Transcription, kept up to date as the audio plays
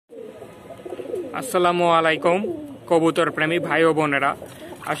আসসালামু আলাইকুম কবুতর প্রেমী ভাই ও বোনেরা,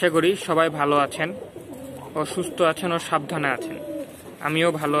 আশা করি সবাই ভালো আছেন ও সুস্থ আছেন ও সাবধানে আছেন। আমিও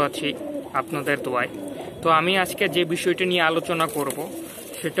ভালো আছি আপনাদের দোয়ায়। তো আমি আজকে যে বিষয়টি নিয়ে আলোচনা করব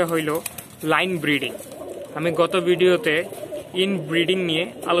সেটা হইল লাইন ব্রিডিং। আমি গত ভিডিওতে ইন ব্রিডিং নিয়ে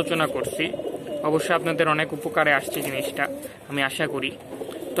আলোচনা করছি, অবশ্যই আপনাদের অনেক উপকারে আসছে জিনিসটা, আমি আশা করি।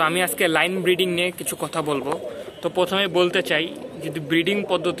 তো আমি আজকে লাইন ব্রিডিং নিয়ে কিছু কথা বলবো। তো প্রথমে বলতে চাই, যদি ব্রিডিং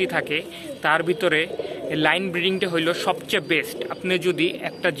পদ্ধতি থাকে তার ভিতরে লাইন ব্রিডিংটা হইল সবচেয়ে বেস্ট। আপনি যদি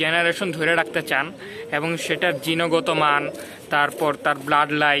একটা জেনারেশন ধরে রাখতে চান এবং সেটার জিনগত মান, তারপর তার ব্লাড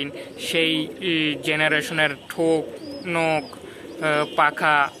লাইন, সেই জেনারেশনের ঠোক, নখ,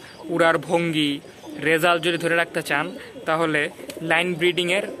 পাখা, উড়ার ভঙ্গি, রেজাল্ট যদি ধরে রাখতে চান, তাহলে লাইন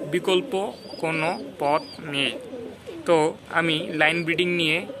ব্রিডিংয়ের বিকল্প কোনো পথ নেই। তো আমি লাইন ব্রিডিং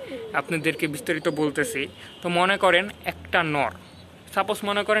নিয়ে আপনাদেরকে বিস্তারিত বলতেছি। তো মনে করেন একটা নর, সাপোজ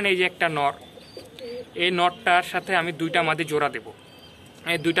মনে করেন এই যে একটা নর, এই নরটার সাথে আমি দুইটা মাদি জোড়া দেব।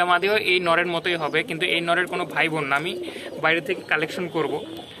 এই দুইটা মাদিও এই নরের মতোই হবে, কিন্তু এই নরের কোনো ভাই বোন না, আমি বাইরে থেকে কালেকশন করব।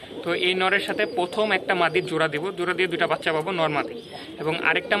 তো এই নরের সাথে প্রথম একটা মাদির জোড়া দেব, জোড়া দিয়ে দুইটা বাচ্চা পাবো নর মাদি, এবং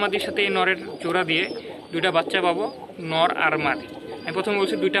আরেকটা মাদির সাথে এই নরের জোড়া দিয়ে দুইটা বাচ্চা পাবো নর আর মাদি। আমি প্রথমে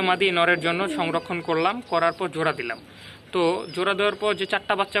বলছি দুইটা মাদি এই নরের জন্য সংরক্ষণ করলাম, করার পর জোড়া দিলাম। তো জোড়া দেওয়ার পর যে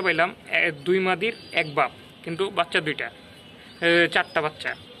চারটা বাচ্চা পাইলাম, দুই মাদির এক বাপ, কিন্তু বাচ্চা দুইটা, চারটা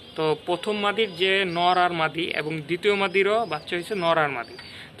বাচ্চা। তো প্রথম মাদির যে নর আর মাদি এবং দ্বিতীয় মাদিরও বাচ্চা হয়েছে নর আর মাদি।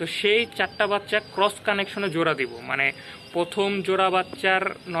 তো সেই চারটা বাচ্চা ক্রস কানেকশনে জোড়া দিব, মানে প্রথম জোড়া বাচ্চার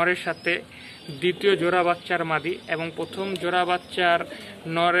নরের সাথে দ্বিতীয় জোড়া বাচ্চার মাদি, এবং প্রথম জোড়া বাচ্চার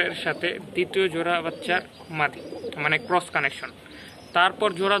নরের সাথে দ্বিতীয় জোড়া বাচ্চার মাদি, মানে ক্রস কানেকশন। তারপর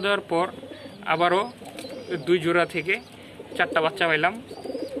জোড়া দেওয়ার পর আবারও দুই জোড়া থেকে চারটা বাচ্চা পাইলাম,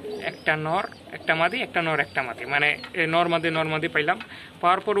 একটা নর একটা মাদি, একটা নর একটা মাদি, মানে নর মাদি পাইলাম।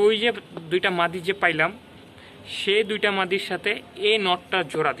 পাওয়ার পর ওই যে দুইটা মাদি যে পাইলাম, সেই দুইটা মাদির সাথে এই নটটা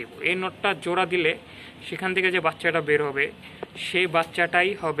জোড়া দিব। এই নটটা জোড়া দিলে সেখান থেকে যে বাচ্চাটা বের হবে, সেই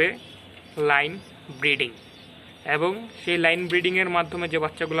বাচ্চাটাই হবে লাইন ব্রিডিং। এবং সেই লাইন ব্রিডিংয়ের মাধ্যমে যে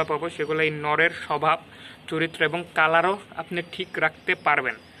বাচ্চাগুলো পাবো, সেগুলো এই নরের স্বভাব, চরিত্র এবং কালারও আপনি ঠিক রাখতে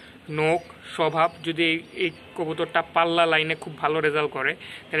পারবেন। নখ, স্বভাব, যদি এই কবুতরটা পাল্লা লাইনে খুব ভালো রেজাল্ট করে,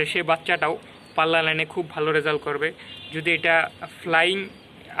 তাহলে সেই বাচ্চাটাও পাল্লা লাইনে খুব ভালো রেজাল্ট করবে। যদি এটা ফ্লাইং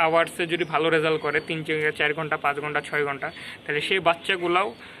আওয়ার্সে যদি ভালো রেজাল্ট করে, 3-4 ঘন্টা, 5 ঘন্টা, 6 ঘন্টা, তাহলে সেই বাচ্চাগুলাও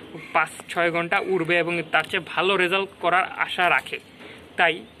 5-6 ঘন্টা উড়বে এবং তার চেয়ে ভালো রেজাল্ট করার আশা রাখে।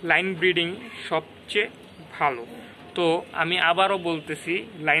 তাই লাইন ব্রিডিং সবচেয়ে ভালো। তো আমি আবারও বলতেছি,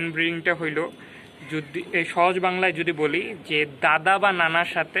 লাইন ব্রিডিংটা হইল, যদি এই সহজ বাংলায় যদি বলি, যে দাদা বা নানার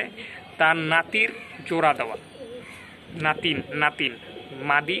সাথে তার নাতির জোড়া দেওয়া, নাতিন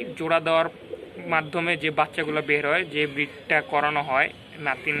মাদি জোড়া দেওয়ার মাধ্যমে যে বাচ্চাগুলো বের হয়, যে ব্রিডটা করানো হয়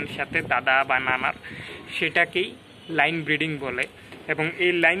নাতিনের সাথে দাদা বা নানার, সেটাকেই লাইন ব্রিডিং বলে। এবং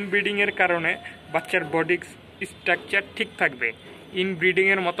এই লাইন ব্রিডিংয়ের কারণে বাচ্চার বডি স্ট্রাকচার ঠিক থাকবে, ইন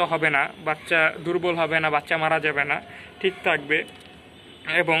ব্রিডিংয়ের মতো হবে না, বাচ্চা দুর্বল হবে না, বাচ্চা মারা যাবে না, ঠিক থাকবে,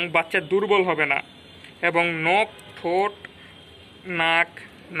 এবং বাচ্চা দুর্বল হবে না। এবং নখ, ঠোঁট,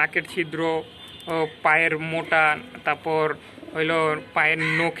 নাকের ছিদ্র, পায়ের মোটা, তারপর হইল পায়ের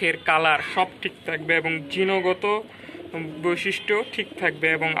নখের কালার সব ঠিক থাকবে, এবং জিনগত বৈশিষ্ট্য ঠিক থাকবে।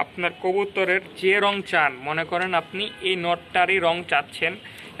 এবং আপনার কবুতরের যে রং চান, মনে করেন আপনি এই নটটারই রং চাচ্ছেন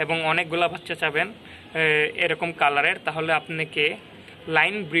এবং অনেকগুলা বাচ্চা চাবেন এরকম কালারের, তাহলে আপনাকে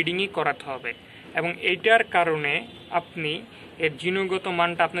লাইন ব্রিডিংই করাতে হবে। এবং এইটার কারণে আপনি এর জিনগত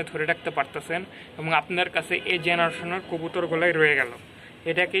মানটা আপনি ধরে রাখতে পারতেছেন, এবং আপনার কাছে এই জেনারেশনের কবুতরগুলাই রয়ে গেল।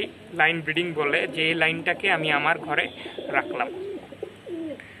 এটাকেই লাইন ব্রিডিং বলে, যে এই লাইনটাকে আমি আমার ঘরে রাখলাম।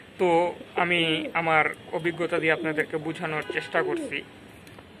 তো আমি আমার অভিজ্ঞতা দিয়ে আপনাদেরকে বোঝানোর চেষ্টা করছি।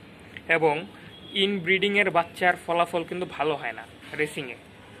 এবং ইন ব্রিডিংয়ের বাচ্চার ফলাফল কিন্তু ভালো হয় না রেসিংয়ে,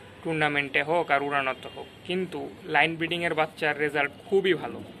 টুর্নামেন্টে হোক আর উড়ানোতে হোক, কিন্তু লাইন ব্রিডিংয়ের বাচ্চার রেজাল্ট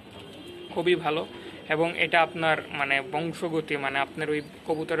খুবই ভালো। এবং এটা আপনার মানে বংশগতি, মানে আপনার ওই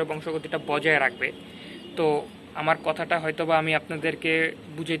কবুতরের বংশগতিটা বজায় রাখবে। তো আমার কথাটা হয়তোবা আমি আপনাদেরকে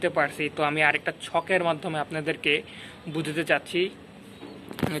বুঝাইতে পারছি। তো আমি আরেকটা ছকের মাধ্যমে আপনাদেরকে বুঝাতে চাচ্ছি।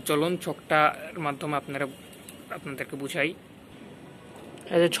 চলুন ছকটার মাধ্যমে আপনাদেরকে বুঝাই।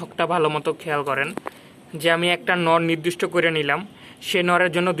 এই যে ছকটা ভালো মতো খেয়াল করেন, যে আমি একটা নর নির্দিষ্ট করে নিলাম, সে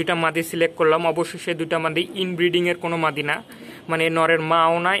নরের জন্য দুইটা মাদি সিলেক্ট করলাম। অবশ্যই সে দুইটা মাদি ইনব্রিডিংয়ের কোনো মাদি না, মানে এই নরের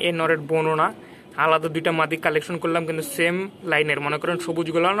মাও না, এই নরের বোনও না, আলাদা দুইটা মাদি কালেকশন করলাম, কিন্তু সেম লাইনের। মনে করেন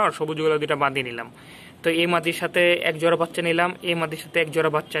সবুজগুলো না, সবুজগুলো দুইটা মাদি নিলাম। তো এই মাদির সাথে এক জোড়া বাচ্চা নিলাম, এই মাদির সাথে এক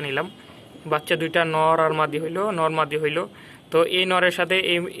জোড়া বাচ্চা নিলাম, বাচ্চা দুইটা নর মাদি হইল। তো এই নরের সাথে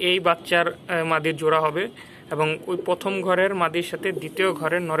এই বাচ্চার মাদির জোড়া হবে, এবং ওই প্রথম ঘরের মাদির সাথে দ্বিতীয়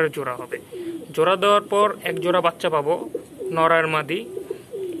ঘরের নরের জোড়া হবে। জোড়া দেওয়ার পর এক জোড়া বাচ্চা পাবো, নর আর মাদি।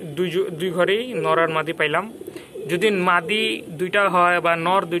 দুই ঘরেই নর আর মাদি পাইলাম। যদি মাদি 2টা হয় বা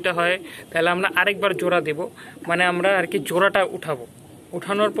নর 2টা হয় তাহলে আমরা আরেকবার জোড়া দেব, মানে আমরা আর কি জোড়াটা উঠাবো।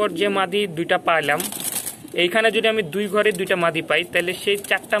 উঠানোর পর যে মাদি 2টা পাইলাম, এইখানে যদি আমি 2 ঘরে 2টা মাদি পাই তাহলে সেই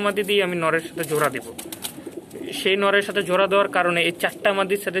 4টা মাদি দিয়ে আমি নরের সাথে জোড়া দেব। সেই নরের সাথে জোড়া দেওয়ার কারণে এই 4টা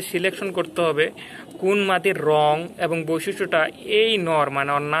মাদির সাথে সিলেকশন করতে হবে কোন মাদির রং এবং বৈশিষ্ট্যটা এই নর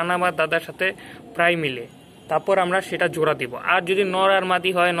মানে ওর নানা বা দাদার সাথে প্রায় মিলে, তারপর আমরা সেটা জোড়া দিব। আর যদি নর আর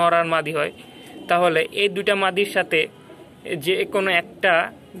মাদি হয় তাহলে এই 2টা মাদির সাথে যে কোনো একটা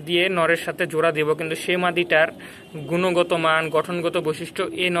দিয়ে নরের সাথে জোড়া দিব, কিন্তু সেই মাদিটার গুণগত মান, গঠনগত বৈশিষ্ট্য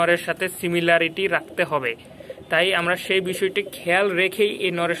এই নরের সাথে সিমিলারিটি রাখতে হবে। তাই আমরা সেই বিষয়টি খেয়াল রেখেই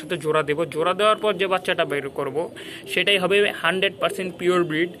এই নরের সাথে জোড়া দেব। জোড়া দেওয়ার পর যে বাচ্চাটা বের করব সেটাই হবে 100% পিওর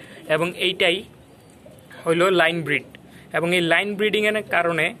ব্রিড, এবং এইটাই হইল লাইন ব্রিড। এবং এই লাইন ব্রিডিংয়ের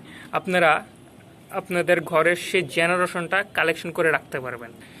কারণে আপনারা আপনাদের ঘরের সেই জেনারেশনটা কালেকশন করে রাখতে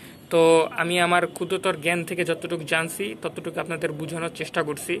পারবেন। তো আমি আমার ক্ষুদ্রতর জ্ঞান থেকে যতটুকু জানছি ততটুকু আপনাদের বোঝানোর চেষ্টা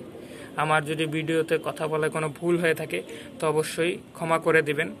করছি। আমার যদি ভিডিওতে কথা বলায় কোনো ভুল হয়ে থাকে তো অবশ্যই ক্ষমা করে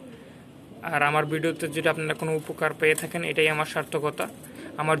দিবেন। আর আমার ভিডিওতে যদি আপনারা কোনো উপকার পেয়ে থাকেন এটাই আমার সার্থকতা।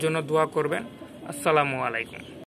 আমার জন্য দোয়া করবেন। আসসালামু আলাইকুম।